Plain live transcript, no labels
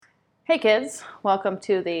Hey kids, welcome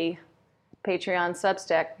to the Patreon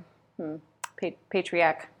Substack,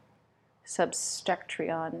 Patriarch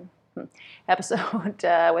Substactreon episode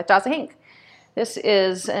with Dasa Hink. This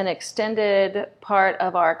is an extended part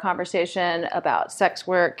of our conversation about sex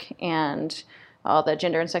work and all the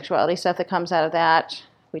gender and sexuality stuff that comes out of that.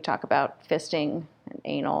 We talk about fisting and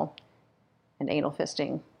anal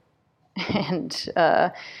fisting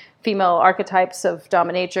and female archetypes of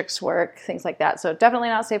dominatrix work, things like that. So definitely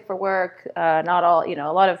not safe for work. Not all,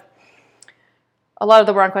 a lot of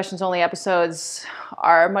the We're on Questions Only episodes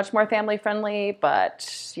are much more family friendly,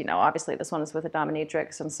 but obviously this one is with a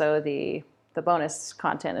dominatrix, and so the bonus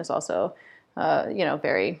content is also,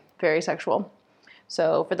 very, very sexual.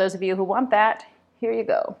 So for those of you who want that, here you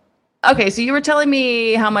go. Okay, so you were telling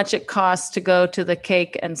me how much it costs to go to the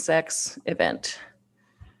cake and sex event.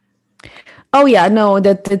 Oh yeah, no,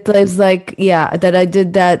 that it was like, yeah, that I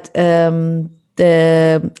did that.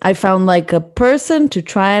 I found like a person to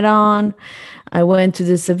try it on. I went to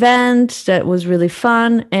this event that was really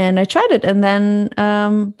fun, and I tried it, and then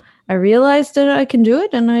I realized that I can do it,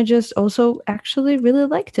 and I just also actually really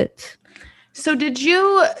liked it. So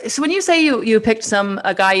so when you say you picked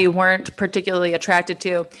a guy you weren't particularly attracted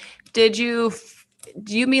to,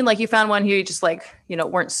 do you mean like you found one who you just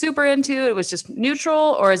weren't super into, it was just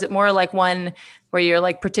neutral, or is it more like one where you're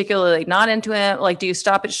like particularly not into it? Like, do you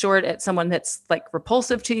stop it short at someone that's like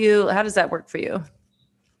repulsive to you? How does that work for you?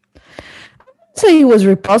 So he was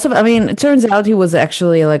repulsive. I mean, it turns out he was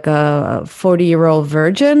actually like a 40-year-old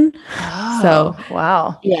virgin. Oh, so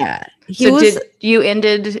wow. Yeah. Did you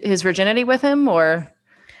ended his virginity with him, or?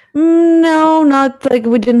 No, not like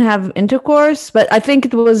we didn't have intercourse, but I think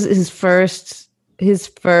it was his first,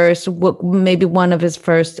 maybe one of his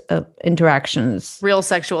first interactions. Real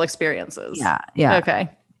sexual experiences. Yeah. Okay.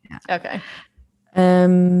 Yeah. Okay.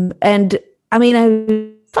 And I mean,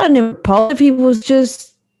 I found him repulsive. He was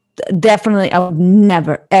just definitely, I would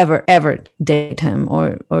never, ever, ever date him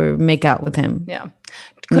or make out with him. Yeah.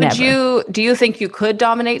 Do you think you could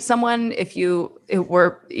dominate someone if you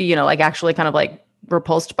were, actually kind of like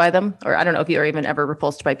repulsed by them? Or I don't know if you're even ever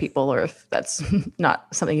repulsed by people, or if that's not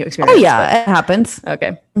something you experience. Oh yeah, it happens.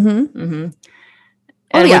 Okay.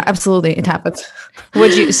 Absolutely, it happens.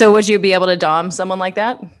 Would you be able to dom someone like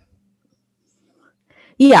that?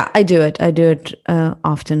 Yeah, I do it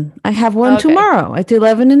often. I have one tomorrow at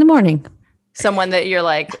 11 in the morning. Someone that you're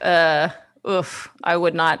like, I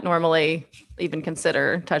would not normally even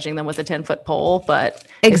consider touching them with a 10-foot pole, but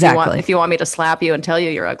exactly. If you want me to slap you and tell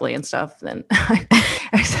you you're ugly and stuff, then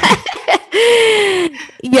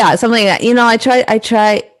yeah, something like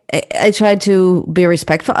that. I try to be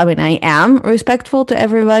respectful. I mean, I am respectful to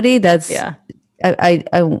everybody. That's I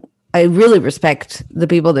really respect the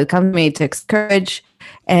people that come to me to encourage,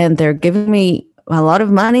 and they're giving me a lot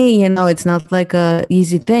of money. It's not like a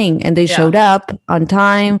easy thing, and they showed up on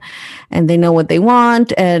time, and they know what they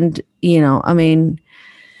want, and I mean,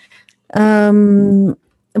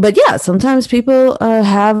 but yeah, sometimes people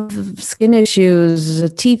have skin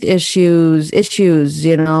issues, teeth issues.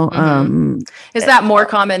 Mm-hmm. Is that more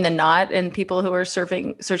common than not in people who are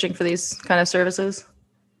searching for these kind of services?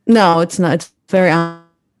 No, it's not. It's very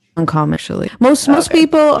uncommon, actually. Most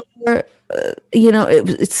people are,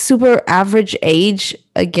 it's super average age,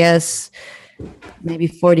 I guess, maybe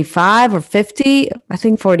 45 or 50. I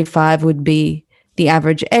think 45 would be the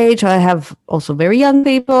average age. I have also very young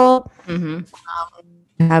people. Mm-hmm.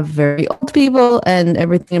 I have very old people and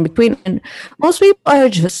everything in between. And most people are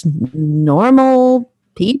just normal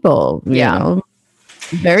people, you know,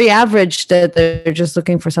 very average, that they're just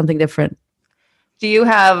looking for something different. Do you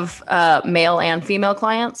have male and female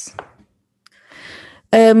clients?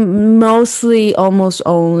 Mostly, almost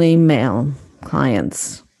only male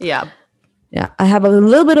clients. Yeah. I have a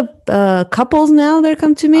little bit of couples now that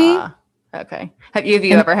come to me. Okay. Have you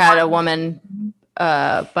ever had a woman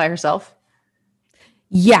by herself?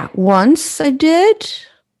 Yeah, once I did.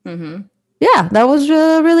 Mm-hmm. Yeah, that was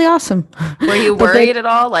really awesome. Were you worried at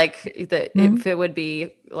all, like if it would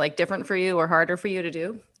be like different for you or harder for you to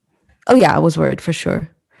do? Oh yeah, I was worried for sure.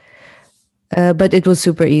 But it was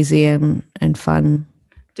super easy and fun.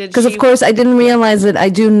 Because of course I didn't realize that I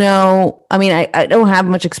do know. I mean, I don't have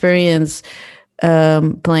much experience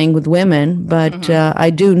playing with women, but I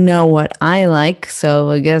do know what I like. So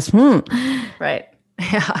I guess, right,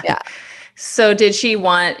 yeah. So did she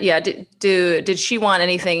want? Yeah, did she want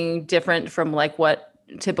anything different from like what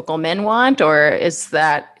typical men want, or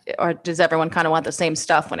does everyone kind of want the same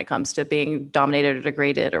stuff when it comes to being dominated or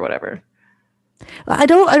degraded or whatever? I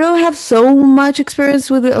don't have so much experience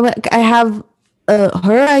with it. Like I have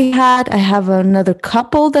I have another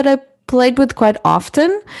couple that I played with quite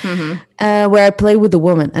often, where I play with the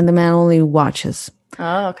woman and the man only watches.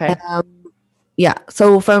 Oh, okay. Yeah.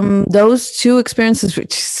 So from those two experiences,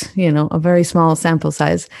 which is, a very small sample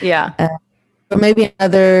size. Yeah. Or maybe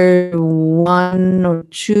another one or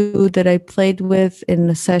two that I played with in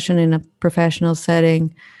a session in a professional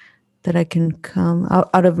setting that I can come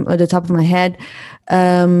out of the top of my head.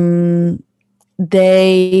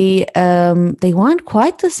 They want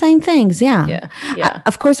quite the same things. Yeah.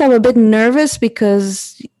 Of course, I'm a bit nervous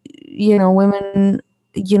because, women,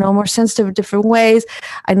 more sensitive in different ways.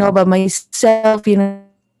 I know about myself,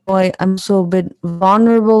 I'm so a bit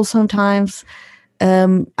vulnerable sometimes.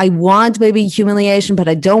 I want maybe humiliation, but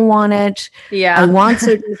I don't want it. Yeah. I want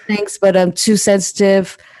certain things, but I'm too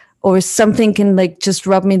sensitive, or something can just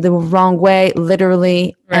rub me the wrong way,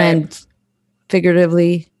 literally and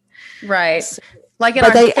figuratively. Right. Like in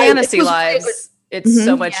our fantasy lives, it's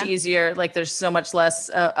so much easier. Like there's so much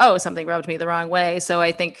less, something rubbed me the wrong way. So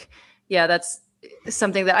I think, that's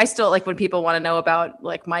something that I still like when people want to know about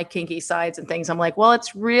like my kinky sides and things. I'm like, well,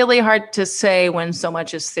 it's really hard to say when so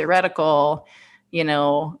much is theoretical, like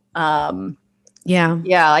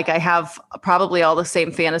I have probably all the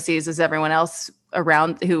same fantasies as everyone else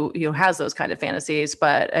around who has those kind of fantasies,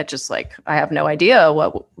 but it just like, I have no idea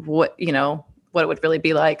what it would really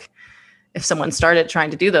be like if someone started trying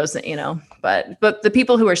to do those, but the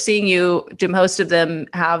people who are seeing you, do most of them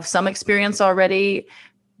have some experience already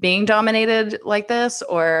being dominated like this,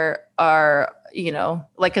 or are,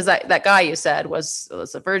 like, cause that guy you said was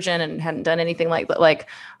a virgin and hadn't done anything like that. Like,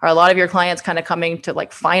 are a lot of your clients kind of coming to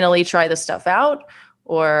like finally try this stuff out,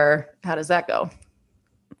 or how does that go?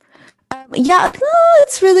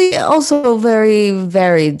 It's really also very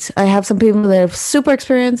varied. I have some people that are super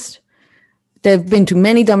experienced. They've been to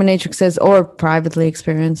many dominatrixes or privately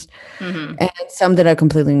experienced, and some that are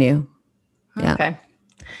completely new. Yeah. Okay.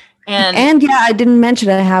 And I didn't mention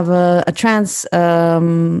I have a trans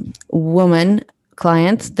woman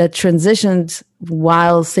client that transitioned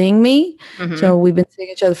while seeing me. So we've been seeing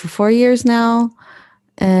each other for 4 years now.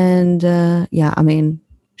 And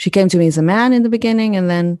she came to me as a man in the beginning, and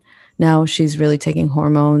then now she's really taking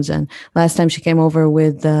hormones. And last time she came over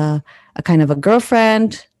with a kind of a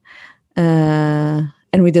girlfriend, and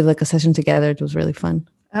we did like a session together. It was really fun.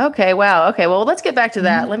 Okay. Wow. Okay. Well, let's get back to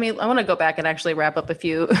that. I want to go back and actually wrap up a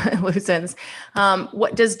few loose ends.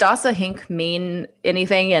 What does Das Hink mean?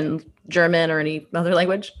 Anything in German or any other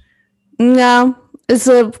language? No, it's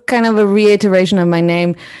a kind of a reiteration of my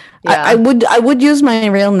name. Yeah. I would use my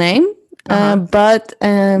real name, but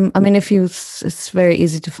it's very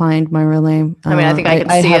easy to find my real name. I think I can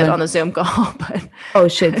see it on the Zoom call. But oh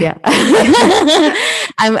shit, yeah.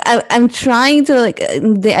 I'm trying to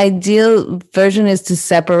the ideal version is to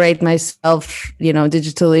separate myself,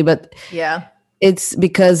 digitally, but it's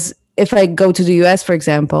because if I go to the US, for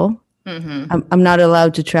example, I'm not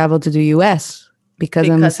allowed to travel to the US because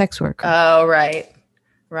I'm a sex worker. Oh, right.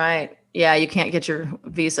 Yeah, you can't get your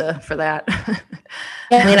visa for that.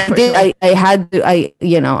 I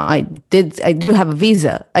do have a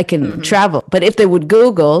visa. I can travel, but if they would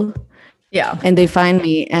Google, and they find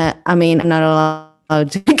me, I'm not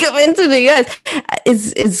allowed to come into the US.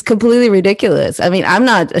 It's completely ridiculous. I'm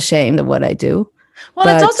not ashamed of what I do.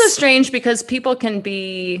 Well, it's also strange because people can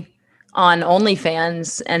be on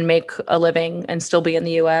OnlyFans and make a living and still be in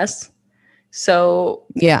the US. So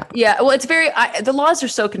well, it's the laws are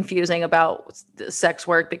so confusing about sex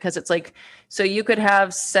work because it's like, so you could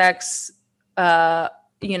have sex, on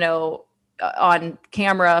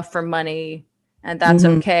camera for money, and that's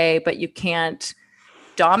okay, but you can't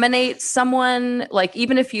dominate someone. Like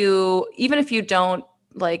even if you don't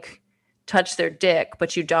like touch their dick,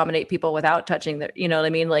 but you dominate people without touching their, you know what I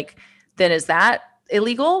mean? Like, then is that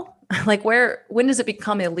illegal? Like when does it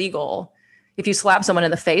become illegal? If you slap someone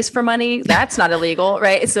in the face for money, that's not illegal,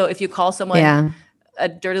 right? So if you call someone a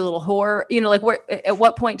dirty little whore, at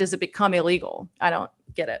what point does it become illegal? I don't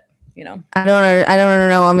get it, I don't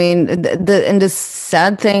know. The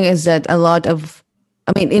sad thing is that a lot of,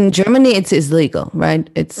 in Germany, it's legal, right?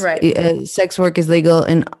 It's right. Sex work is legal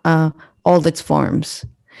in all its forms.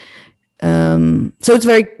 So it's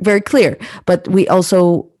very, very clear. But we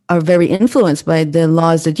also are very influenced by the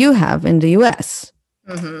laws that you have in the US.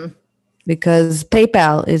 Because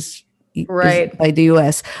PayPal is by the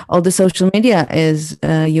US. All the social media is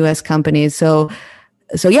US companies. So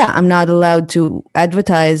I'm not allowed to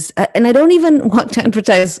advertise, and I don't even want to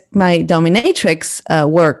advertise my dominatrix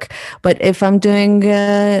work. But if I'm doing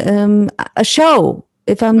a show,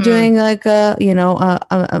 if I'm doing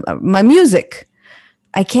my music,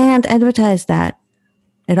 I can't advertise that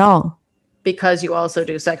at all. Because you also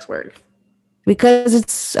do sex work. because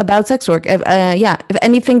it's about sex work. If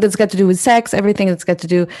anything that's got to do with sex, everything that's got to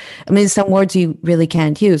do, I mean, some words you really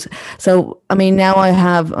can't use. So, I mean, now I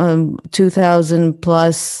have 2,000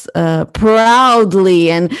 plus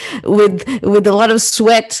proudly and with a lot of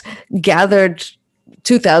sweat gathered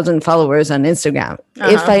 2,000 followers on Instagram.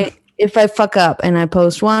 If I fuck up and I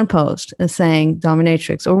post one post saying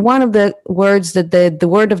dominatrix or one of the words that the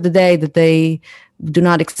word of the day that they do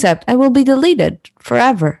not accept, I will be deleted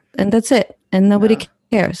forever, and that's it. And nobody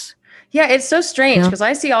cares. Yeah, it's so strange because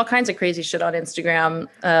I see all kinds of crazy shit on Instagram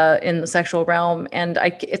in the sexual realm, and I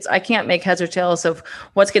can't make heads or tails of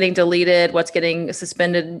what's getting deleted, what's getting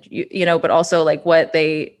suspended, but also like what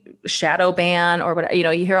they shadow ban or what,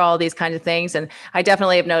 you hear all these kinds of things. And I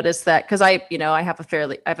definitely have noticed that because I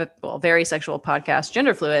have a very sexual podcast,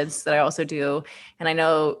 Gender Fluids, that I also do. And I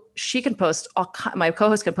know she can post my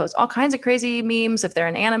co-host can post all kinds of crazy memes if they're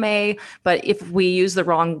an anime, but if we use the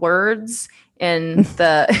wrong words in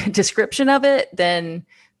the description of it, then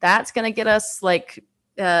that's going to get us like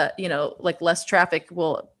less traffic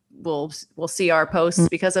will see our posts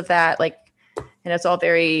because of that. Like, and it's all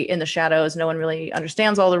very in the shadows. No one really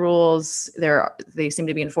understands all the rules. They seem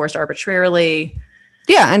to be enforced arbitrarily.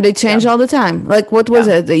 Yeah, and they change all the time. Like, what was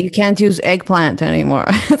it that you can't use eggplant anymore?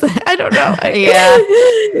 I don't know. Yeah.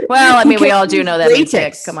 Well, I mean, we all do know that means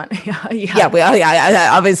dick. Come on. Yeah,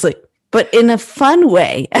 obviously, but in a fun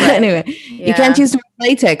way. Right. Anyway, you can't use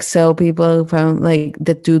latex, so people from like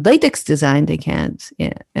that do latex design, they can't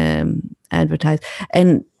advertise.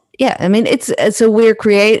 And yeah, I mean, it's a weird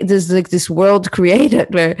there's like this world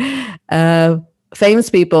created where famous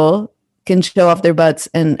people can show off their butts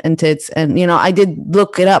and tits. And, I did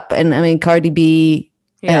look it up. And I mean, Cardi B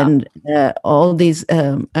and all these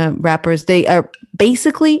rappers, they are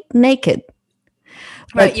basically naked.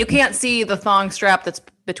 Right. You can't see the thong strap that's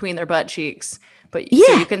between their butt cheeks, but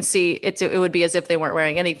so you can see it would be as if they weren't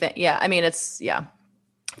wearing anything. Yeah. I mean, it's,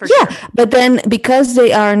 for sure. But then because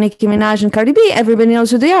they are Nicki Minaj and Cardi B, everybody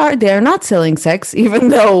knows who they are. They are not selling sex, even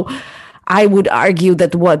though I would argue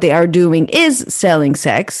that what they are doing is selling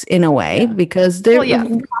sex in a way because they're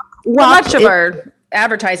much of our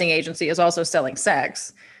advertising agency is also selling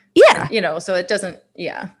sex. Yeah. So it doesn't.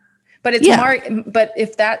 Yeah. But it's but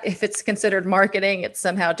if it's considered marketing, it's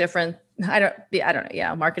somehow different. I don't know.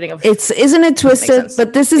 Yeah. Marketing of isn't it twisted?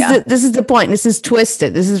 But this is the point. This is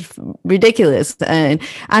twisted. This is ridiculous. And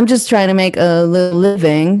I'm just trying to make a little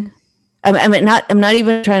living. I'm not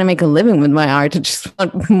even trying to make a living with my art. I just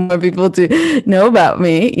want more people to know about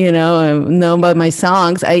me, know about my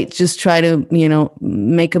songs. I just try to,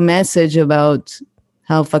 make a message about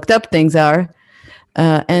how fucked up things are.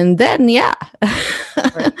 And then,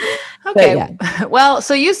 Right. Okay. Well,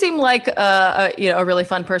 so you seem like a really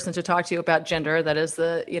fun person to talk to about gender. That is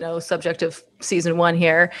the subject of season 1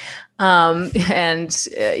 here,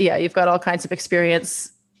 you've got all kinds of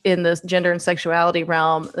experience in the gender and sexuality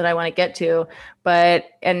realm that I want to get to, but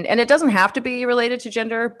and it doesn't have to be related to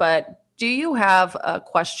gender. But do you have a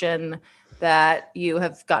question that you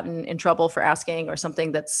have gotten in trouble for asking, or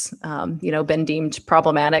something that's been deemed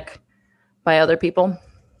problematic by other people?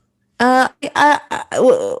 I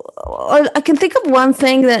can think of one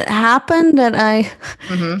thing that happened that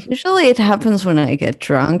usually it happens when I get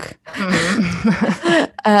drunk.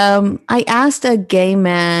 I asked a gay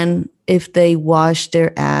man if they wash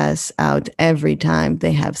their ass out every time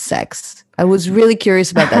they have sex. I was really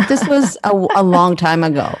curious about that. This was a long time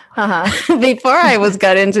ago, before I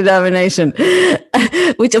got into domination,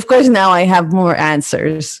 which of course now I have more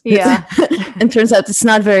answers. Yeah. And turns out it's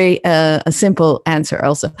not very a simple answer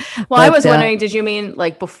also. Well, but I was wondering, did you mean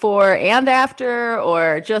like before and after,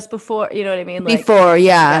 or just before? You know what I mean? Like, before,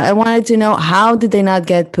 yeah. I wanted to know, how did they not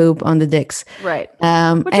get poop on the dicks? Right.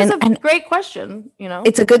 Which is a great question,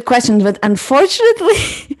 It's a good question, but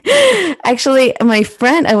unfortunately, actually, my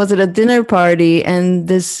friend, I was at a dinner party, and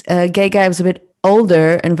this gay guy was a bit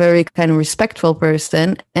older and very kind of respectful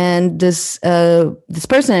person, and this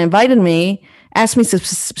person invited me, asked me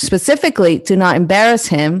specifically to not embarrass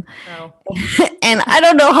him. Oh. And I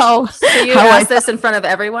don't know how. So you asked this in front of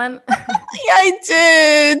everyone? Yeah, I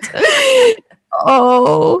did.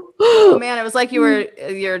 Oh man, it was like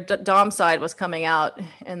your dom side was coming out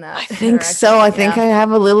in that. I think so. I think I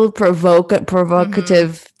have a little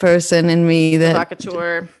provocative person in me.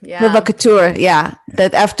 Provocateur, yeah.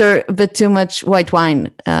 That after a bit too much white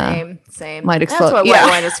wine, same. Might explode. That's what white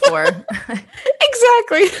wine is for.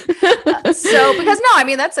 Exactly.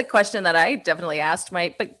 That's a question that I definitely asked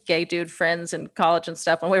my gay dude friends in college and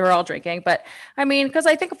stuff when we were all drinking. But I mean, because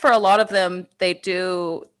I think for a lot of them, they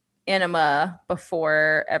do. enema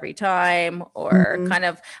before every time, or kind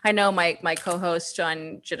of, I know my co-host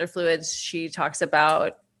on Gender Fluids, she talks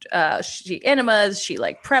about she enemas, she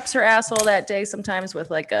like preps her asshole that day sometimes with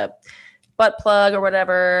like a butt plug or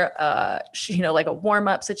whatever, she, like a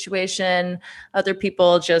warm-up situation. Other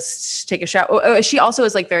people just take a shower. She also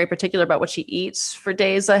is like very particular about what she eats for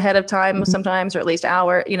days ahead of time sometimes, or at least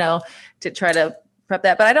hour, to try to prep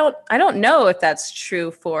that. But I don't know if that's true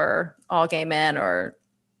for all gay men or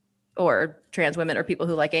trans women or people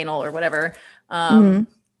who like anal or whatever.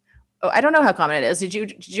 I don't know how common it is. Did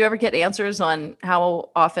you ever get answers on how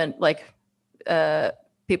often like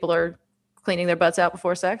people are cleaning their butts out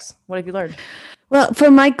before sex? What have you learned? Well, for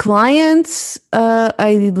my clients,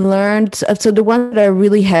 I learned, so the ones that are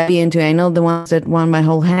really heavy into anal, the ones that want my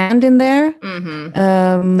whole hand in there.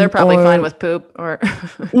 They're probably fine with poop or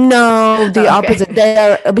no, the opposite. They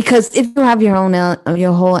are, because if you have your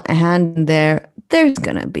whole hand in there, there's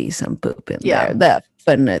gonna be some poop in there.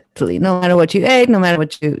 Definitely. No matter what you ate, no matter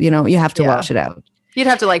what you have to wash it out. You'd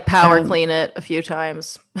have to like power clean it a few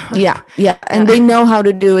times. Yeah. And they know how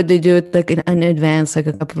to do it. They do it like in advance, like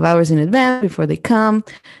a couple of hours in advance before they come,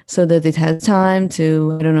 so that it has time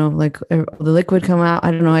to, I don't know, like the liquid come out.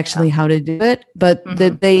 I don't know actually how to do it, but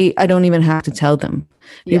I don't even have to tell them.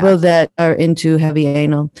 People that are into heavy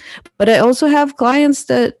anal. But I also have clients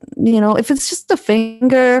that, if it's just a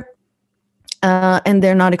finger, and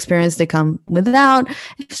they're not experienced, they come without.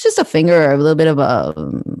 If it's just a finger or a little bit of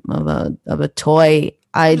a toy,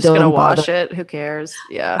 I don't gonna wash it. Who cares?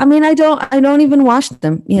 Yeah. I mean, I don't even wash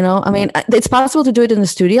them. I mean, it's possible to do it in the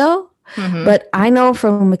studio, but I know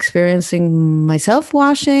from experiencing myself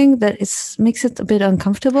washing that it makes it a bit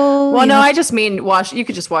uncomfortable. Well, no, I just mean wash. You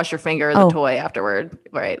could just wash your finger or the toy afterward,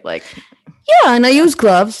 right? Like. Yeah, and I use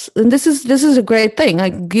gloves, and this is a great thing.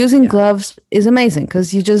 Like using gloves is amazing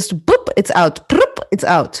because you just boop, it's out, boop, it's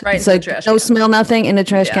out. Right, it's like no smell, nothing in the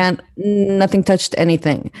trash can, nothing touched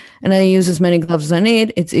anything. And I use as many gloves as I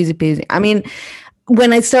need. It's easy peasy. I mean,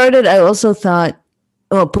 when I started, I also thought,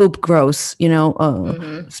 oh, poop gross,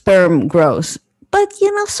 sperm gross. But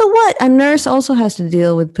so what? A nurse also has to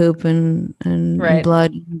deal with poop and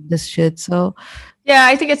blood, and this shit. So yeah,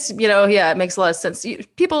 I think it's it makes a lot of sense.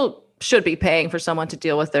 People should be paying for someone to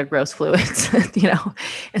deal with their gross fluids,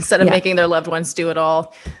 instead of making their loved ones do it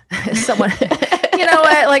all. Someone,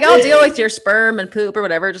 what? Like, I'll deal with your sperm and poop or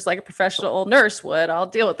whatever, just like a professional nurse would. I'll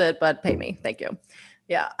deal with it, but pay me. Thank you.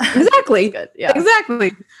 Yeah, exactly. Good. Yeah,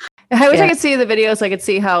 exactly. I wish I could see the videos so I could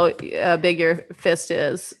see how big your fist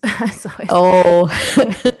is.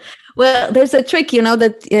 Well, there's a trick,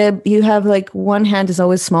 that you have like one hand is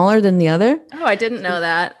always smaller than the other. Oh, I didn't know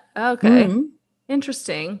that. Okay.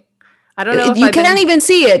 Interesting. I don't know if you can't even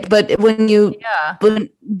see it, but when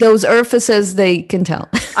those orifices, they can tell.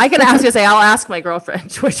 I can ask you, I'll ask my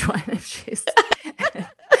girlfriend which one, if she's like,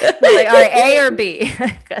 all right, A or B.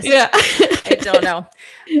 I don't know.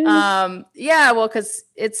 Well, because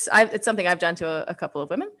it's something I've done to a couple of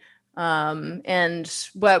women.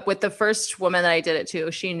 But with the first woman that I did it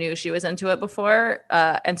to, she knew she was into it before.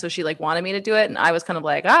 And so she like wanted me to do it. And I was kind of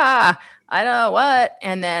like, I don't know what.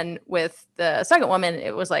 And then with the second woman,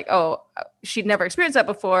 it was like, oh, she'd never experienced that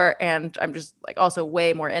before. And I'm just like also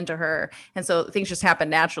way more into her. And so things just happen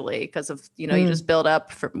naturally because of, you just build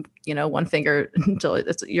up from, one finger until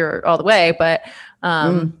you're all the way. But,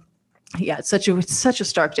 yeah, it's such a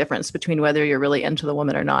stark difference between whether you're really into the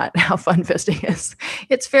woman or not, how fun fisting is.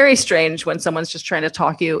 It's very strange when someoe's just trying to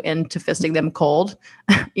talk you into fisting them cold.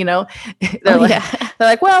 They're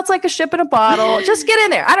like, well, it's like a ship in a bottle. Just get in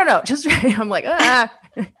there. I don't know. I'm like,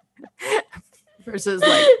 versus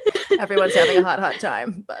like everyone's having a hot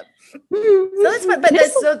time. But so that's fun. But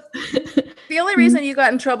so the only reason you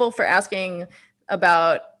got in trouble for asking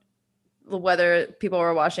about whether people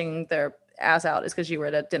were washing their ass out is because you were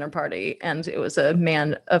at a dinner party and it was a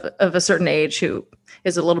man of a certain age who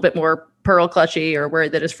is a little bit more pearl clutchy or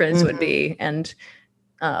worried that his friends would be. And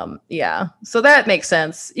so that makes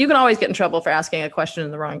sense. You can always get in trouble for asking a question in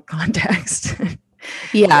the wrong context.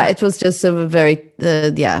 It was just a very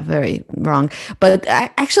very wrong. But I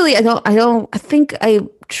think I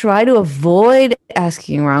try to avoid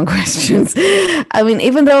asking wrong questions. I mean,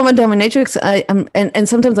 even though I'm a dominatrix, and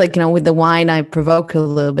sometimes like, with the wine, I provoke a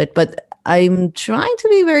little bit, but I'm trying to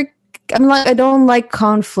be I don't like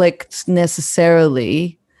conflict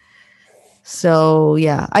necessarily. So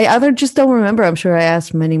yeah, I either just don't remember. I'm sure I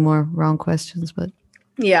asked many more wrong questions, but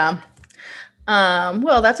yeah.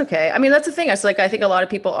 Well, that's okay. I mean, that's the thing. It's like, I think a lot of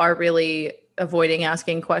people are really avoiding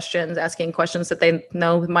asking questions that they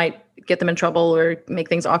know might get them in trouble or make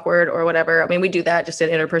things awkward or whatever. I mean, we do that just in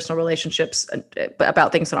interpersonal relationships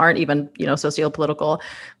about things that aren't even, socio-political,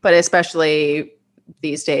 but especially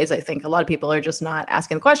these days, I think a lot of people are just not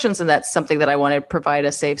asking questions. And that's something that I want to provide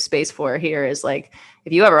a safe space for here is like,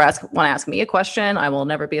 if you ever want to ask me a question, I will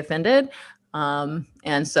never be offended.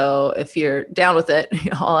 And so if you're down with it,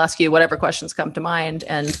 I'll ask you whatever questions come to mind.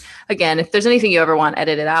 And again, if there's anything you ever want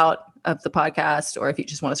edited out of the podcast, or if you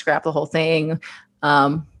just want to scrap the whole thing,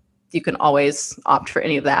 you can always opt for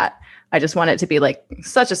any of that. I just want it to be like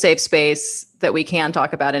such a safe space that we can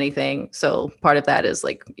talk about anything. So part of that is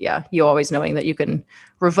like, you always knowing that you can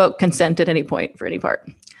revoke consent at any point for any part.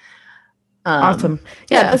 Awesome.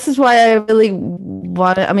 Yeah, this is why I really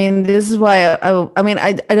want to. I mean, this is why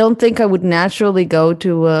I don't think I would naturally go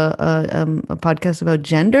to a podcast about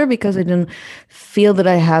gender because I didn't feel that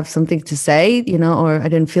I have something to say, or I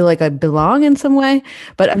didn't feel like I belong in some way.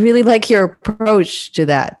 But I really like your approach to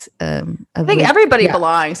that. I think everybody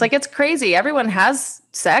belongs. Like, it's crazy. Everyone has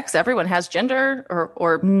sex. Everyone has gender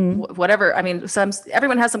or whatever. I mean,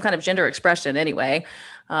 everyone has some kind of gender expression anyway.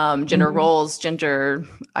 Gender roles, gender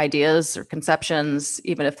ideas or conceptions,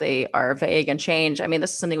 even if they are vague and change. I mean,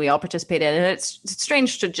 this is something we all participate in. And it's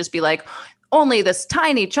strange to just be like, only this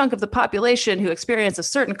tiny chunk of the population who experience a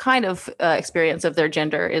certain kind of experience of their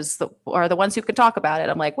gender are the ones who can talk about it.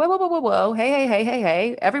 I'm like, whoa.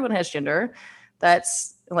 Hey. Everyone has gender.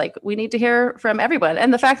 That's like, we need to hear from everyone.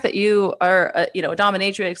 And the fact that you are, a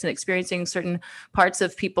dominatrix and experiencing certain parts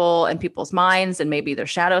of people and people's minds and maybe their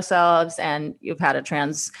shadow selves, and you've had a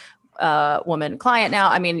trans woman client now.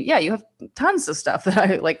 I mean, you have tons of stuff that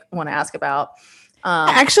I want to ask about.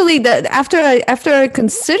 Actually, after I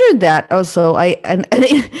considered that also,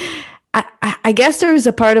 I guess there is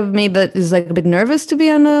a part of me that is like a bit nervous to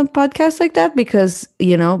be on a podcast like that because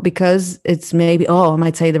it's maybe, I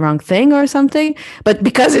might say the wrong thing or something, but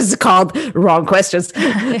because it's called Wrong Questions,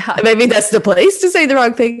 maybe that's the place to say the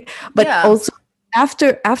wrong thing. But also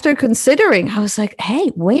after considering, I was like,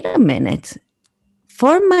 hey, wait a minute.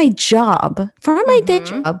 For my day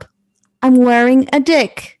job, I'm wearing a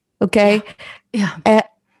dick. Okay. Yeah.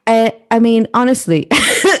 I mean, honestly,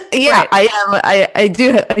 right. I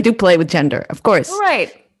do play with gender, of course.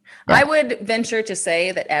 Right. Yeah. I would venture to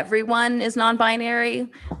say that everyone is non-binary,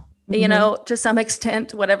 to some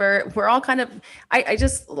extent, whatever. We're all kind of, I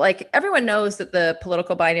just like, everyone knows that the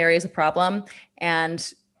political binary is a problem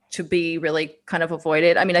and to be really kind of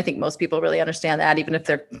avoided. I mean, I think most people really understand that, even if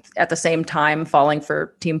they're at the same time falling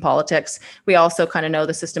for team politics. We also kind of know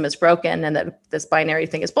the system is broken and that this binary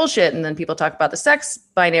thing is bullshit. And then people talk about the sex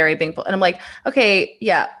binary being, and I'm like, okay,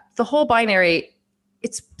 the whole binary,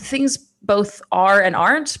 it's things both are and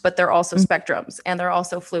aren't, but they're also spectrums and they're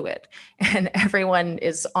also fluid, and everyone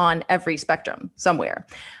is on every spectrum somewhere.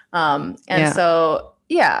 So,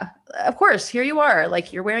 of course, here you are,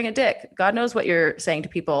 like, you're wearing a dick. God knows what you're saying to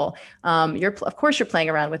people. Of course you're playing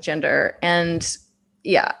around with gender. And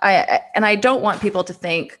I don't want people to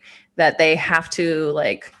think that they have to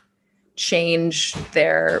like change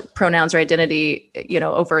their pronouns or identity,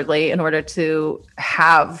 overtly in order to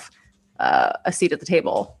have a seat at the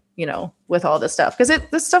table, with all this stuff. Because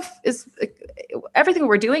this stuff is everything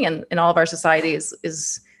we're doing in all of our societies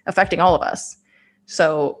is affecting all of us.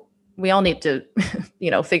 So we all need to,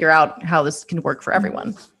 figure out how this can work for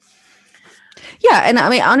everyone. Yeah. And I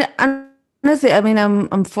mean, honestly, I mean,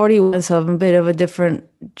 I'm 41, so I'm a bit of a different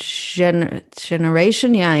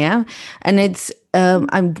generation. Yeah. And it's,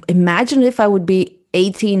 I imagine if I would be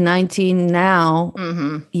 18, 19 now,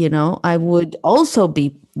 I would also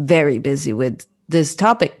be very busy with this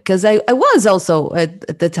topic because I was also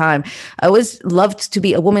at the time. I always loved to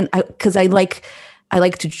be a woman because I like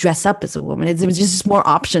to dress up as a woman. It's just more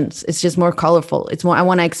options. It's just more colorful. It's more, I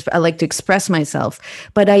like to express myself.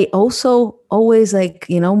 But I also always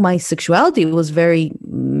my sexuality was very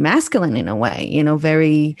masculine in a way,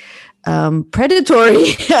 very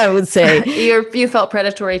predatory, I would say. You felt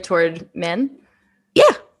predatory toward men? Yeah.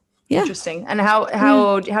 Interesting. And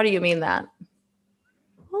how do you mean that?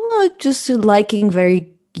 Well, just liking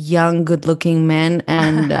very young, good-looking men,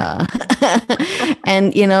 and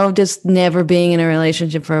and just never being in a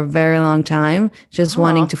relationship for a very long time, just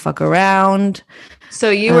wanting to fuck around. So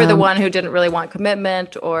you were the one who didn't really want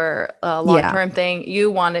commitment or a long-term thing.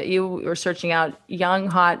 You were searching out young,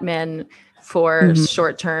 hot men for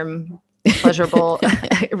short-term, pleasurable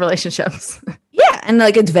relationships. Yeah, and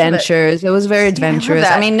like adventures. It was very adventurous.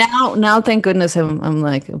 I mean, now, thank goodness, I'm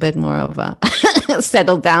like a bit more of a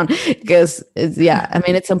settled down because I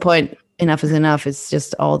mean, at some point, enough is enough. It's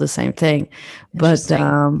just all the same thing. But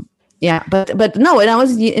Yeah, but no, when I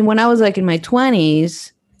was like in my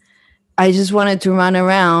 20s, I just wanted to run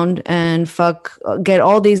around and get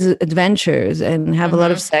all these adventures and have a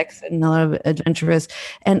lot of sex and a lot of adventurous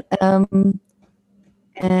and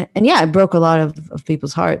yeah, I broke a lot of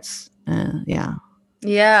people's hearts. Yeah.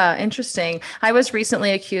 Yeah, interesting. I was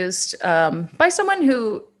recently accused by someone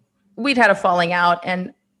who we'd had a falling out,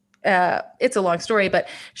 and it's a long story, but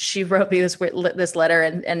she wrote me this letter,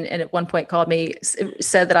 and at one point called me,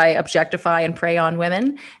 said that I objectify and prey on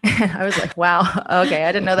women. And I was like, wow, okay,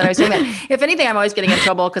 I didn't know that I was doing that. If anything, I'm always getting in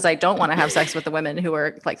trouble because I don't want to have sex with the women who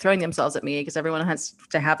are like throwing themselves at me, because everyone has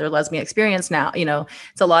to have their lesbian experience now. You know,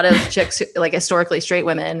 it's a lot of chicks, like historically straight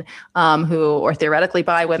women, who, or theoretically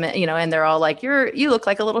bi women, you know, and they're all like, you look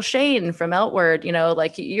like a little Shane from Outward, you know,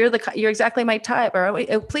 like you're exactly my type,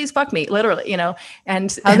 or please fuck me, literally, you know,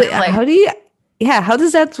 and how do you, yeah, how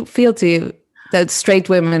does that feel to you, that straight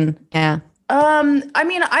women? Yeah. I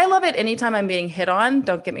mean, I love it anytime I'm being hit on,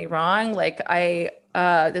 don't get me wrong. Like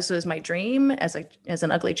this was my dream as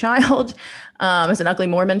an ugly child, as an ugly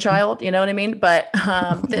Mormon child, you know what I mean? But,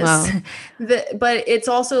 Wow. but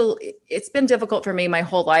it's been difficult for me my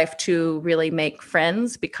whole life to really make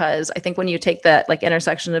friends, because I think when you take that like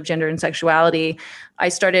intersection of gender and sexuality, I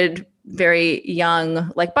started very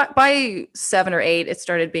young, like by 7 or 8, it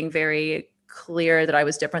started being very clear that I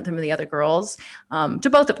was different than the other girls, to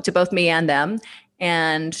both me and them.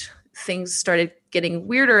 And things started getting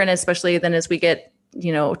weirder. And especially then as we get,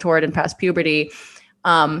 you know, toward and past puberty,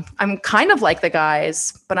 I'm kind of like the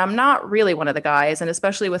guys, but I'm not really one of the guys. And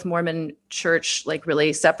especially with Mormon church, like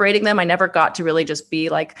really separating them, I never got to really just be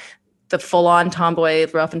like the full-on tomboy,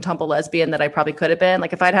 rough and tumble lesbian that I probably could have been.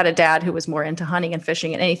 Like if I'd had a dad who was more into hunting and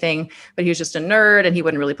fishing and anything, but he was just a nerd and he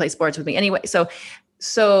wouldn't really play sports with me anyway. So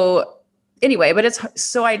anyway, but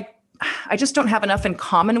I just don't have enough in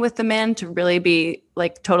common with the men to really be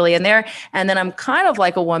like totally in there. And then I'm kind of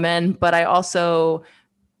like a woman, but I also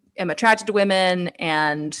am attracted to women.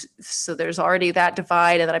 And so there's already that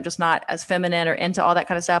divide, and that I'm just not as feminine or into all that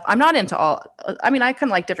kind of stuff. I'm not into I mean, I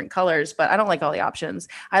kind of like different colors, but I don't like all the options.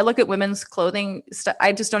 I look at women's clothing stuff.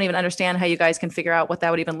 I just don't even understand how you guys can figure out what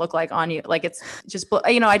that would even look like on you. Like it's just,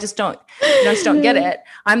 you know, I just don't get it.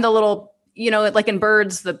 I'm the little, you know, like in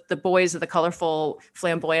birds, the boys are the colorful,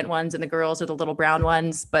 flamboyant ones, and the girls are the little brown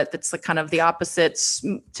ones. But it's like kind of the opposites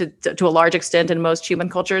to a large extent in most human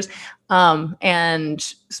cultures. But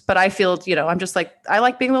I feel, you know, I'm just like, I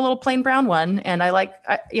like being the little plain brown one, and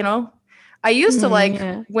you know, I used to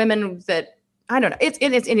like women that, I don't know.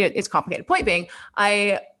 It's complicated. Point being,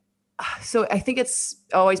 so I think it's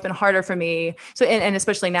always been harder for me. So and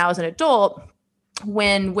especially now as an adult,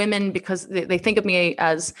 when women, because they think of me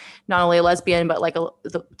as not only a lesbian, but like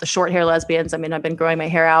the short hair lesbians. I mean, I've been growing my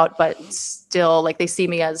hair out, but still like they see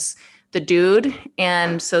me as the dude.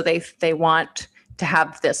 And so they want to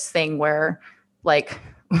have this thing where like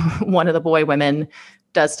one of the boy women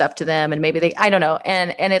does stuff to them, and maybe I don't know.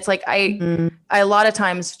 And it's like, I a lot of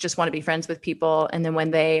times just want to be friends with people. And then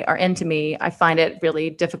when they are into me, I find it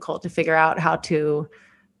really difficult to figure out how to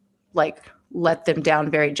like let them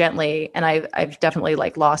down very gently. And I've definitely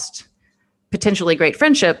like lost potentially great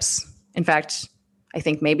friendships. In fact, I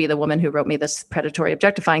think maybe the woman who wrote me this predatory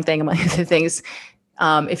objectifying thing, among other things,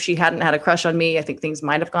 if she hadn't had a crush on me, I think things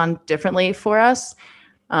might have gone differently for us.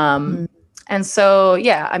 And so,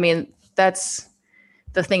 yeah, I mean, that's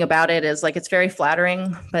the thing about it, is like, it's very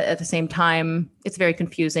flattering, but at the same time, it's very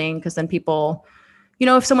confusing, because then people, you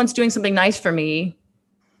know, if someone's doing something nice for me,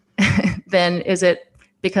 then is it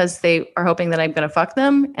because they are hoping that I'm going to fuck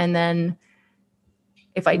them? And then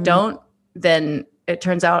if I don't, then it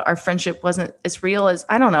turns out our friendship wasn't as real as,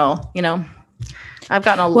 I don't know, you know, I've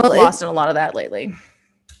gotten lost in a lot of that lately.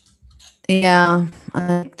 Yeah,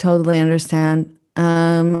 I totally understand.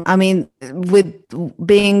 I mean, with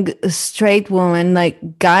being a straight woman,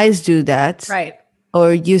 like guys do that. Right.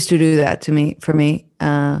 Or used to do that for me.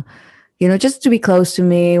 You know, just to be close to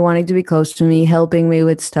me, wanting to be close to me, helping me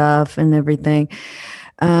with stuff and everything.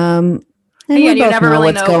 And you never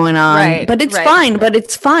really what's going on, right, but it's fine. But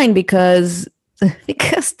it's fine because they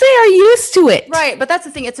are used to it, right? But that's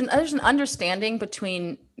the thing. There's an understanding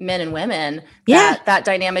between men and women that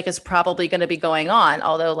dynamic is probably going to be going on.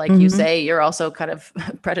 Although, like you say, you're also kind of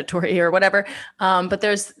predatory or whatever. But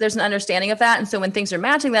there's an understanding of that, and so when things are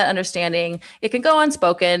matching that understanding, it can go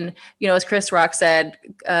unspoken. You know, as Chris Rock said,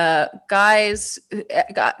 guys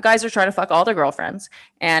are trying to fuck all their girlfriends,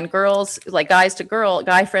 and girls, like guy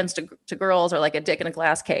friends to girls, are like a dick in a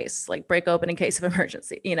glass case, like break open in case of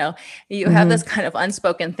emergency. You know, you have this kind of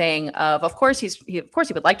unspoken thing of course he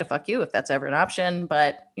would like to fuck you if that's ever an option,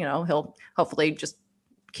 but you know, he'll hopefully just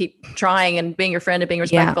keep trying and being your friend and being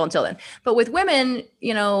respectful until then. But with women,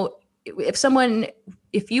 you know,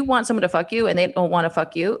 if you want someone to fuck you and they don't want to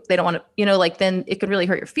fuck you, they don't want to, you know, like then it could really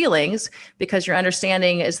hurt your feelings, because your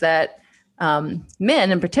understanding is that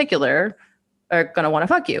men in particular are going to want to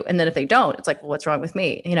fuck you. And then if they don't, it's like, well, what's wrong with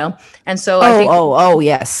me? You know? And so I think,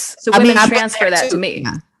 yes. So women transfer that to me.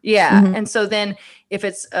 Yeah. Mm-hmm. And so then if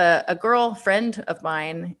it's a girlfriend of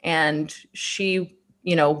mine and she,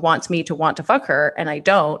 you know, wants me to want to fuck her and I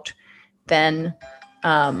don't, then,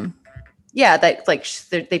 that like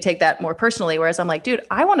they take that more personally. Whereas I'm like, dude,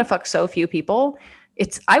 I want to fuck so few people.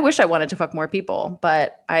 I wish I wanted to fuck more people,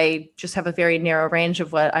 but I just have a very narrow range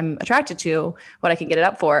of what I'm attracted to, what I can get it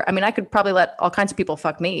up for. I mean, I could probably let all kinds of people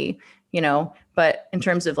fuck me, you know, but in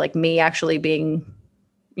terms of like me actually being,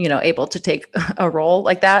 you know, able to take a role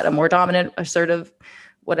like that, a more dominant, assertive,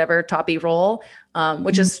 whatever toppy role,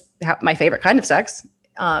 which is my favorite kind of sex,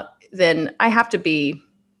 then I have to be,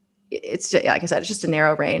 it's like I said, it's just a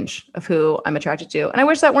narrow range of who I'm attracted to. And I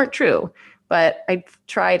wish that weren't true. But I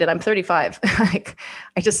tried, and I'm 35. Like,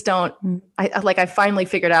 I just don't. I finally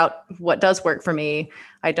figured out what does work for me.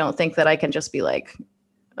 I don't think that I can just be like,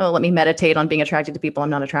 oh, let me meditate on being attracted to people I'm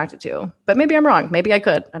not attracted to. But maybe I'm wrong. Maybe I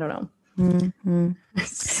could. I don't know. Mm-hmm.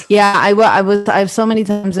 Yeah, I have so many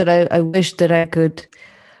times that I wish that I could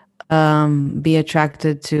be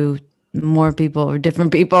attracted to more people or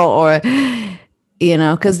different people, or you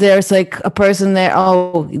know, because there's like a person there.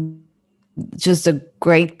 Oh, just a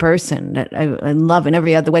great person that I love in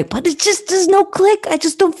every other way, but it just there's no click. I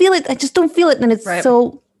just don't feel it. And it's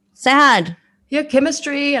so sad. Yeah,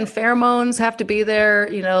 chemistry and pheromones have to be there.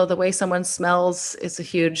 You know, the way someone smells is a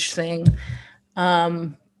huge thing.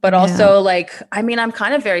 But also like, I mean, I'm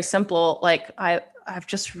kind of very simple. Like I've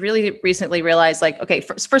just really recently realized like, okay,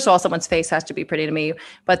 first of all, someone's face has to be pretty to me,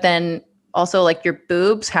 but then also like your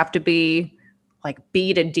boobs have to be like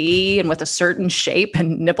B to D and with a certain shape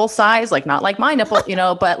and nipple size, like not like my nipple, you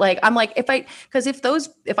know, but like, I'm like, if I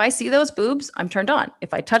see those boobs, I'm turned on.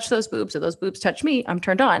 If I touch those boobs or those boobs touch me, I'm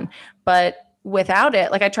turned on. But without it,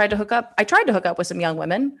 like I tried to hook up with some young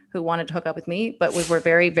women who wanted to hook up with me, but we were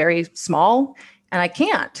very, very small, and I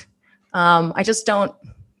can't. I just don't,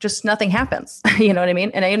 just nothing happens. You know what I mean?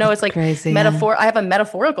 And you know, it's like crazy, I have a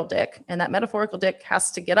metaphorical dick, and that metaphorical dick has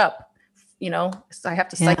to get up. You know, so I have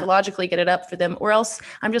to psychologically get it up for them, or else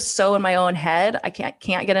I'm just so in my own head. I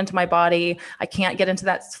can't get into my body. I can't get into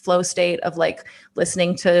that flow state of like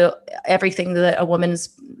listening to everything that a woman's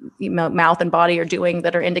mouth and body are doing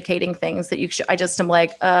that are indicating things that I just am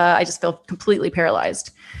like, I just feel completely paralyzed.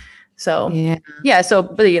 So so,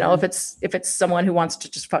 but you know, if it's someone who wants to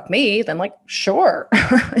just fuck me, then like, sure,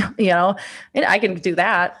 you know, and I can do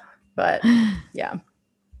that, but yeah.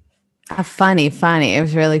 Funny. It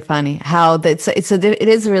was really funny how it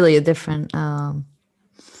is really a different. I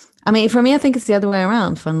mean, for me, I think it's the other way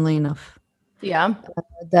around. Funnily enough,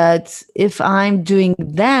 that if I'm doing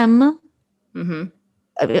them,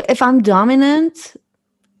 if I'm dominant,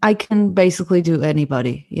 I can basically do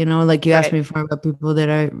anybody. You know, like you asked me before about people that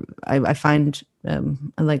I find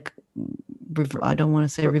like. I don't want to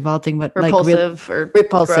say revolting, but repulsive, like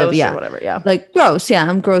repulsive, gross, or whatever. Yeah, like gross. Yeah,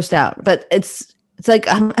 I'm grossed out, but it's like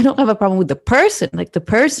I don't have a problem with the person. Like the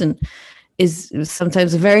person is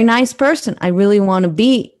sometimes a very nice person. I really want to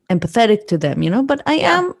be empathetic to them, you know, but I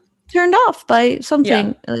am turned off by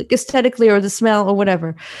something like aesthetically or the smell or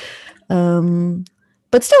whatever.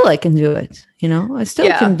 But still I can do it, you know, I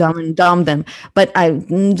still can dom them, but I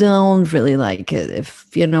don't really like it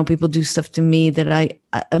if, you know, people do stuff to me that I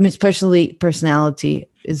mean, especially personality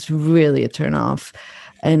is really a turn off,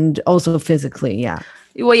 and also physically. Yeah.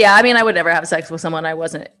 Well, yeah, I mean, I would never have sex with someone I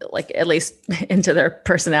wasn't like at least into their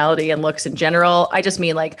personality and looks in general. I just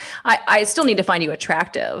mean like, I still need to find you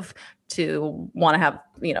attractive to want to have,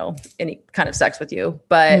 you know, any kind of sex with you.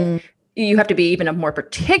 But you have to be even a more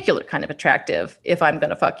particular kind of attractive if I'm going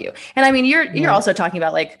to fuck you. And I mean, you're also talking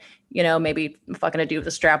about like, you know, maybe fucking a dude with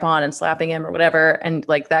a strap on and slapping him or whatever. And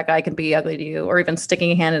like that guy can be ugly to you, or even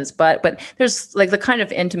sticking a hand in his butt. But there's like the kind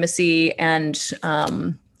of intimacy and,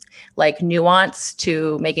 like nuance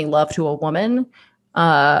to making love to a woman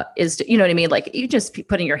is, you know what I mean? Like you just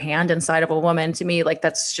putting your hand inside of a woman, to me, like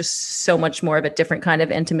that's just so much more of a different kind of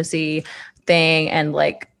intimacy thing. And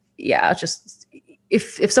like, yeah, just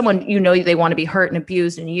if someone, you know, they want to be hurt and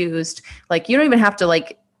abused and used, like you don't even have to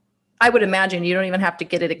like, I would imagine you don't even have to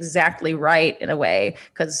get it exactly right in a way,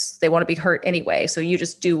 because they want to be hurt anyway. So you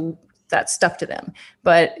just do that stuff to them.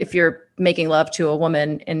 But if you're making love to a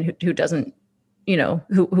woman and who doesn't, you know,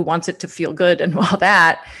 who wants it to feel good and all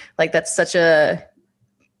that, like you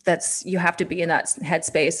have to be in that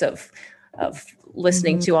headspace of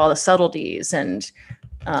listening to all the subtleties and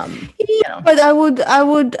But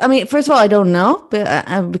I mean, first of all, I don't know,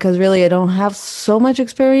 but because really I don't have so much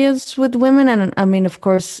experience with women, and I mean, of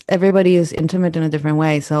course, everybody is intimate in a different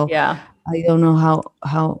way, so Yeah. I don't know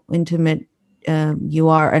how intimate you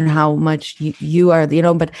are and how much you are,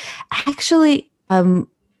 but actually,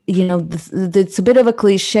 it's a bit of a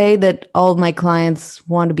cliche that all my clients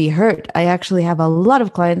want to be hurt. I actually have a lot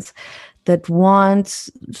of clients that want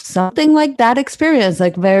something like that experience,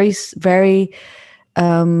 like very, very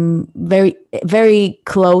very very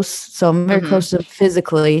close, so I'm very close to them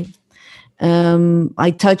physically.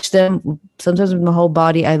 I touch them sometimes with my whole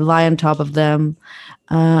body. I lie on top of them.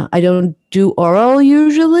 I don't do oral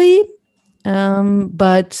usually,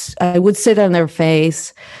 but I would sit on their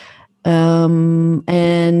face,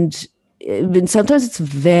 and sometimes it's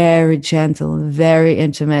very gentle, very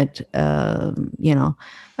intimate,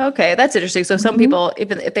 Okay, that's interesting. So some people,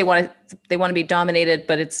 even if they want to be dominated,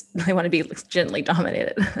 but they want to be gently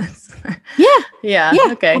dominated. Yeah. Yeah.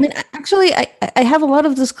 Okay. I mean, actually, I have a lot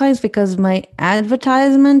of those clients because my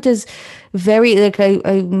advertisement is very like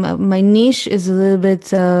my niche is a little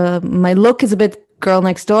bit my look is a bit girl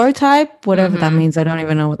next door type, whatever that means. I don't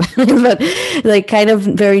even know what that means, but like kind of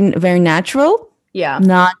very very natural. Yeah.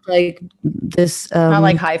 Not like this not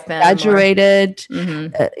like high femme exaggerated.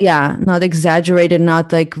 Not exaggerated,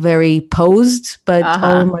 not like very posed, but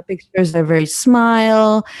all of my pictures are very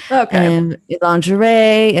smile and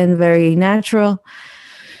lingerie and very natural.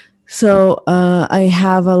 So I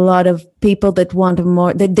have a lot of people that want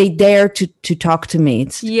more, that they dare to talk to me.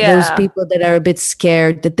 It's those people that are a bit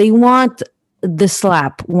scared, that they want the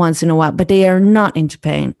slap once in a while, but they are not into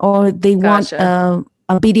pain, or they want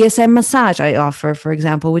a BDSM massage I offer, for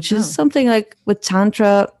example, which is something like with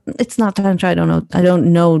Tantra. It's not Tantra. I don't know. I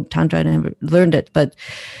don't know Tantra. I never learned it, but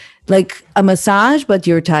like a massage, but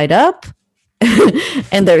you're tied up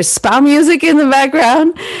and there's spa music in the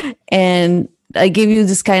background, and I give you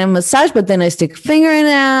this kind of massage, but then I stick a finger in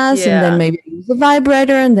the ass, and then maybe I use a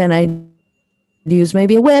vibrator, and then I use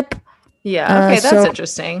maybe a whip. Yeah. Okay. That's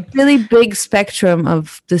interesting. Really big spectrum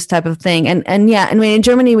of this type of thing. And I mean, in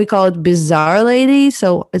Germany, we call it bizarre lady.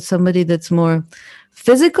 So it's somebody that's more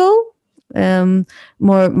physical,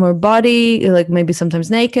 more body, like maybe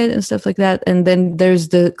sometimes naked and stuff like that. And then there's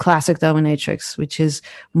the classic dominatrix, which is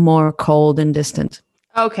more cold and distant.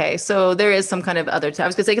 Okay. So there is some kind of other type. I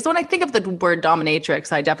was going to say, because when I think of the word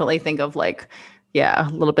dominatrix, I definitely think of like, a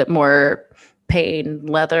little bit more pain,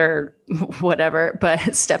 leather, whatever,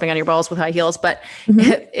 but stepping on your balls with high heels. But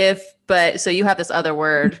so you have this other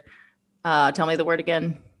word. Tell me the word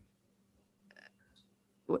again.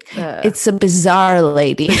 It's a bizarre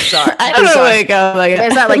lady. Bizarre. I don't know where it goes. Like,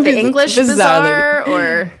 is that like the English bizarre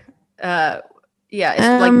or it's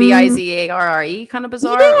like bizarre kind of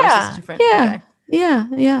bizarre? Yeah. Different? Yeah. Okay.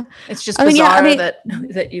 Yeah. It's just bizarre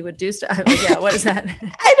that you would do stuff. What is that?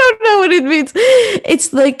 I don't know what it means.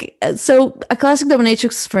 It's like, so a classic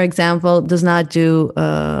dominatrix, for example, does not do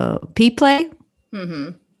pee play.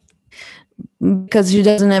 Because she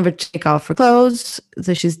doesn't ever take off her clothes.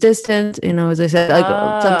 So she's distant, as I said,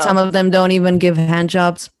 like some of them don't even give hand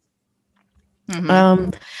jobs.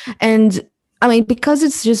 And I mean, because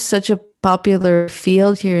it's just such a popular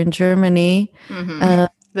field here in Germany. The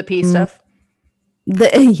pee stuff.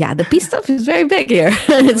 The pee stuff is very big here.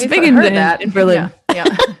 It's big in Berlin.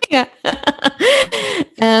 Yeah.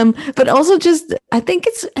 But also just I think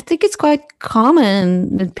it's quite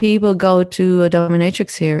common that people go to a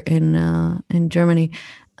dominatrix here in Germany.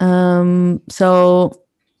 So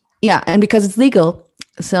and because it's legal,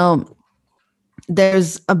 so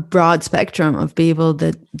there's a broad spectrum of people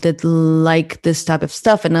that like this type of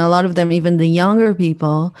stuff, and a lot of them, even the younger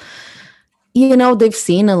people, they've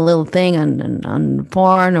seen a little thing on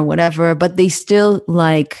porn or whatever, but they still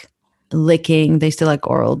like licking. They still like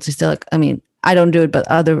oral. They still like, I mean, I don't do it, but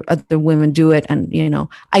other women do it. And,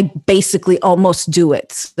 I basically almost do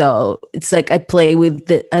it. So it's like I play with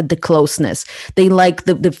the closeness. They like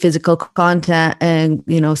the physical contact and,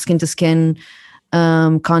 skin to skin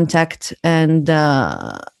contact and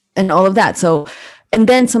all of that. So, and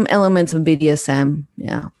then some elements of BDSM.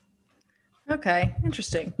 Yeah. Okay,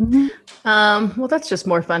 interesting. Well, that's just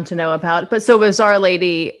more fun to know about. But so bizarre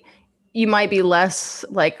lady, you might be less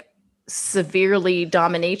like severely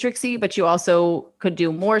dominatrixy, but you also could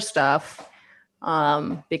do more stuff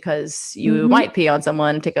because you might pee on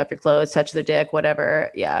someone, take off your clothes, touch their dick,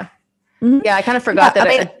 whatever. Yeah. Yeah, I kind of forgot that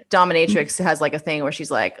a dominatrix has like a thing where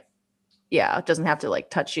she's like, it doesn't have to like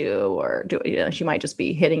touch you or do it. She might just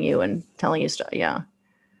be hitting you and telling you stuff. Yeah.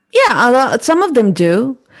 Yeah, some of them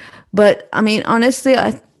do. But I mean, honestly,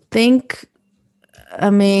 I think I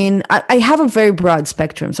mean, I have a very broad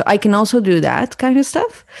spectrum, so I can also do that kind of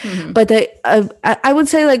stuff. But I would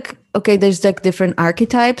say like, okay, there's like different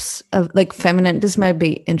archetypes of like feminine. This might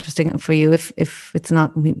be interesting for you if it's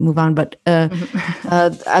not, we move on. But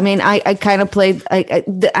I mean, I kind of played.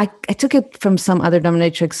 I took it from some other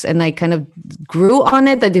dominatrix, and I kind of grew on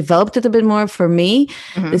it. I developed it a bit more for me.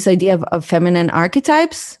 This idea of feminine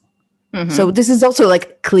archetypes. So this is also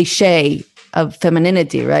like cliche of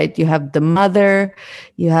femininity, right? You have the mother,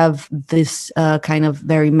 you have this kind of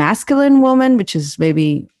very masculine woman, which is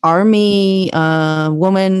maybe army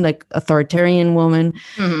woman, like authoritarian woman.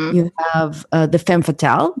 You have the femme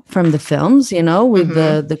fatale from the films, you know, with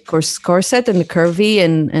the corset and the curvy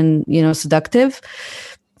and you know, seductive.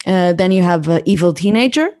 Then you have evil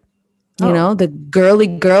teenager, you know, the girly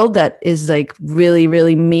girl that is like really,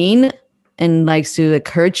 really mean and likes to like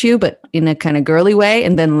hurt you, but in a kind of girly way,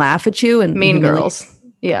 and then laugh at you and Mean Girls.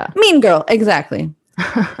 Yeah. Mean Girl, exactly.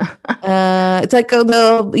 It's like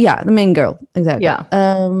the Mean Girl, exactly. Yeah.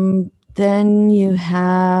 Then you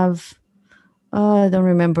have I don't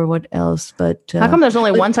remember what else, but how come there's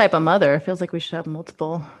only one type of mother? It feels like we should have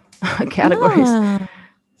multiple categories.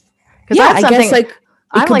 Yeah, I guess like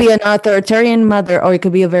it could be an authoritarian mother, or it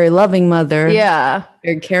could be a very loving mother. Yeah.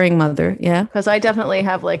 Very caring mother. Yeah. Because I definitely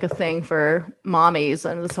have like a thing for mommies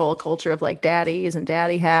and this whole culture of like daddies and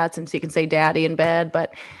daddy hats. And so you can say daddy in bed,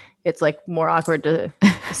 but it's like more awkward to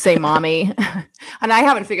say mommy. And I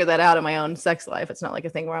haven't figured that out in my own sex life. It's not like a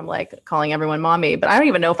thing where I'm like calling everyone mommy, but I don't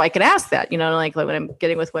even know if I can ask that, you know, like when I'm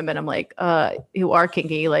getting with women, I'm like, who are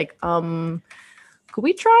kinky, like, could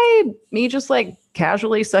we try me just like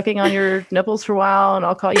casually sucking on your nipples for a while and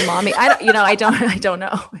I'll call you mommy? I don't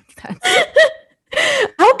know.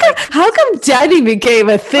 How come daddy became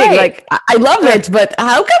a thing? Right. Like I love it, but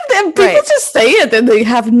how come then people just say it and they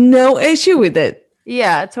have no issue with it?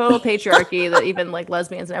 Yeah, total patriarchy that even like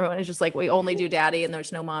lesbians and everyone is just like, we only do daddy and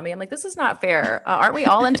there's no mommy. I'm like, this is not fair. Aren't we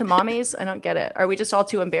all into mommies? I don't get it. Are we just all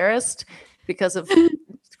too embarrassed because of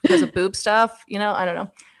boob stuff? You know, I don't know.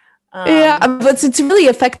 Yeah, but it's really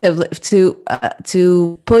effective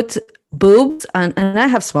to put boobs on, and I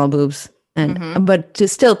have small boobs, and but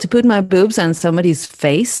to put my boobs on somebody's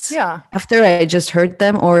face, after I just hurt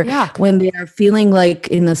them, or when they are feeling like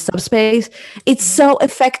in a subspace, it's so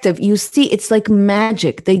effective. You see, it's like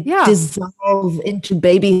magic. They dissolve into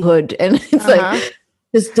babyhood, and it's like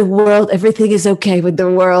just the world. Everything is okay with the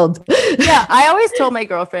world. Yeah, I've always told my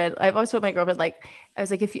girlfriend, like, I was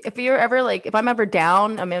like, if you're ever like, if I'm ever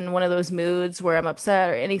down, I'm in one of those moods where I'm upset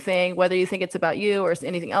or anything, whether you think it's about you or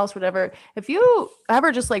anything else, whatever. If you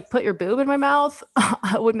ever just like put your boob in my mouth,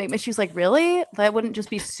 it would make me, she's like, really? That wouldn't just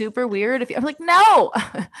be super weird? I'm like, no,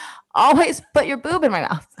 always put your boob in my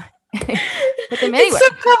mouth. Put them anywhere. It's so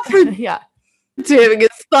comforting. Yeah.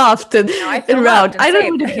 It's soft and, and round. I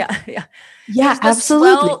don't know. Yeah,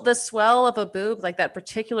 absolutely. The swell of a boob, like that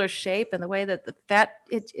particular shape and the way that the fat,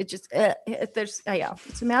 it's a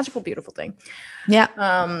magical, beautiful thing. Yeah.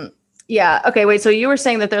 Yeah. Okay. Wait. So you were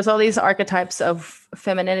saying that there's all these archetypes of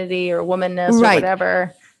femininity or womanness or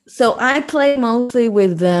whatever. So I play mostly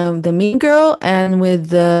with the mean girl and with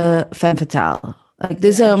the femme fatale. Like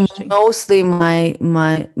these are mostly my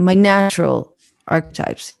natural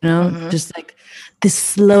archetypes, you know, just like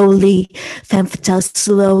this femme fatale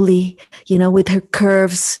slowly, you know, with her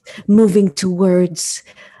curves moving towards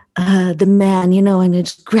the man, you know, and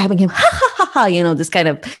it's grabbing him, you know, this kind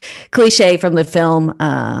of cliche from the film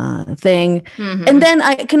thing. And then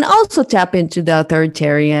I can also tap into the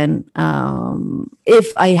authoritarian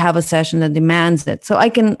if I have a session that demands it. So I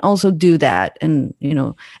can also do that, and, you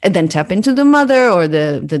know, and then tap into the mother or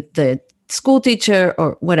the school teacher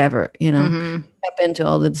or whatever, you know, tap into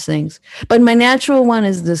all these things. But my natural one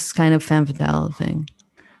is this kind of femme fatale thing.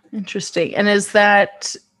 Interesting. And is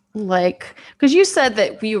that like, because you said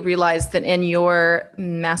that you realized that in your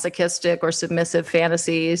masochistic or submissive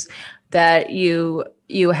fantasies that you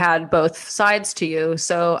had both sides to you.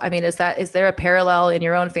 So, I mean, is there a parallel in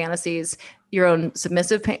your own fantasies, your own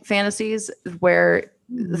submissive fantasies, where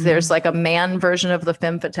there's like a man version of the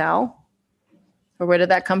femme fatale? Or where did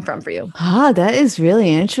that come from for you? That is really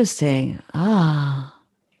interesting. Or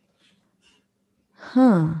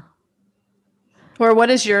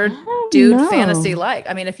what is your dude fantasy like?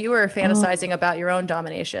 I mean, if you were fantasizing about your own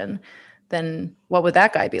domination, then what would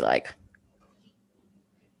that guy be like?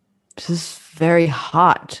 Just very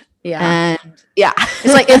hot. Yeah. And yeah.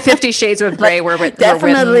 It's like in 50 Shades of Grey where we're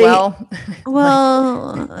definitely well.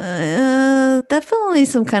 Definitely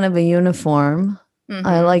some kind of a uniform.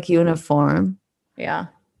 I like uniform. Yeah.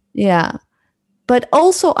 Yeah. But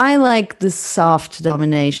also I like the soft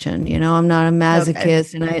domination, you know, I'm not a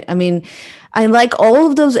masochist. And I mean, I like all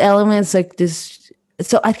of those elements, like this.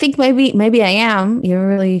 So I think maybe I am.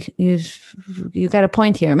 You got a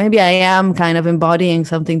point here. Maybe I am kind of embodying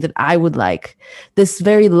something that I would like. This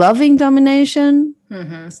very loving domination.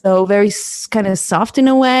 So very kind of soft in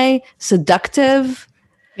a way, seductive.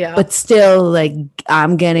 Yeah. But still, like,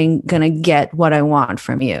 I'm gonna get what I want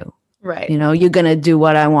from you. Right. You know, you're gonna do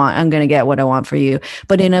what I want. I'm gonna get what I want for you.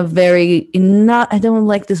 But I don't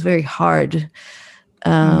like this very hard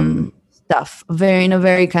stuff. In a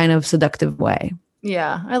very kind of seductive way.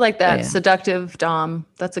 Yeah, I like that. Seductive dom.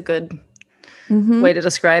 That's a good way to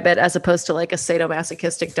describe it, as opposed to like a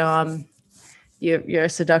sadomasochistic dom. You're a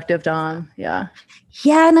seductive dom. Yeah.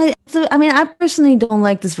 Yeah, and I personally don't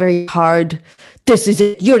like this very hard. This is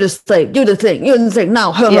it. You're the slave. You're the thing. You're the thing.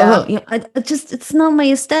 Now, it's not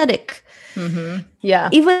my aesthetic. Yeah.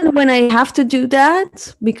 Even when I have to do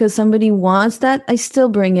that because somebody wants that, I still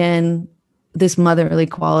bring in these motherly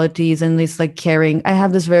qualities and this like caring. I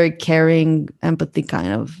have this very caring, empathy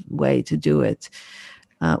kind of way to do it,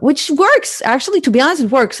 which works. Actually, to be honest,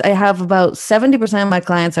 it works. I have about 70% of my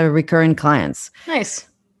clients are recurring clients. Nice.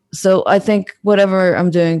 So I think whatever I'm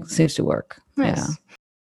doing seems to work. Nice. Yeah.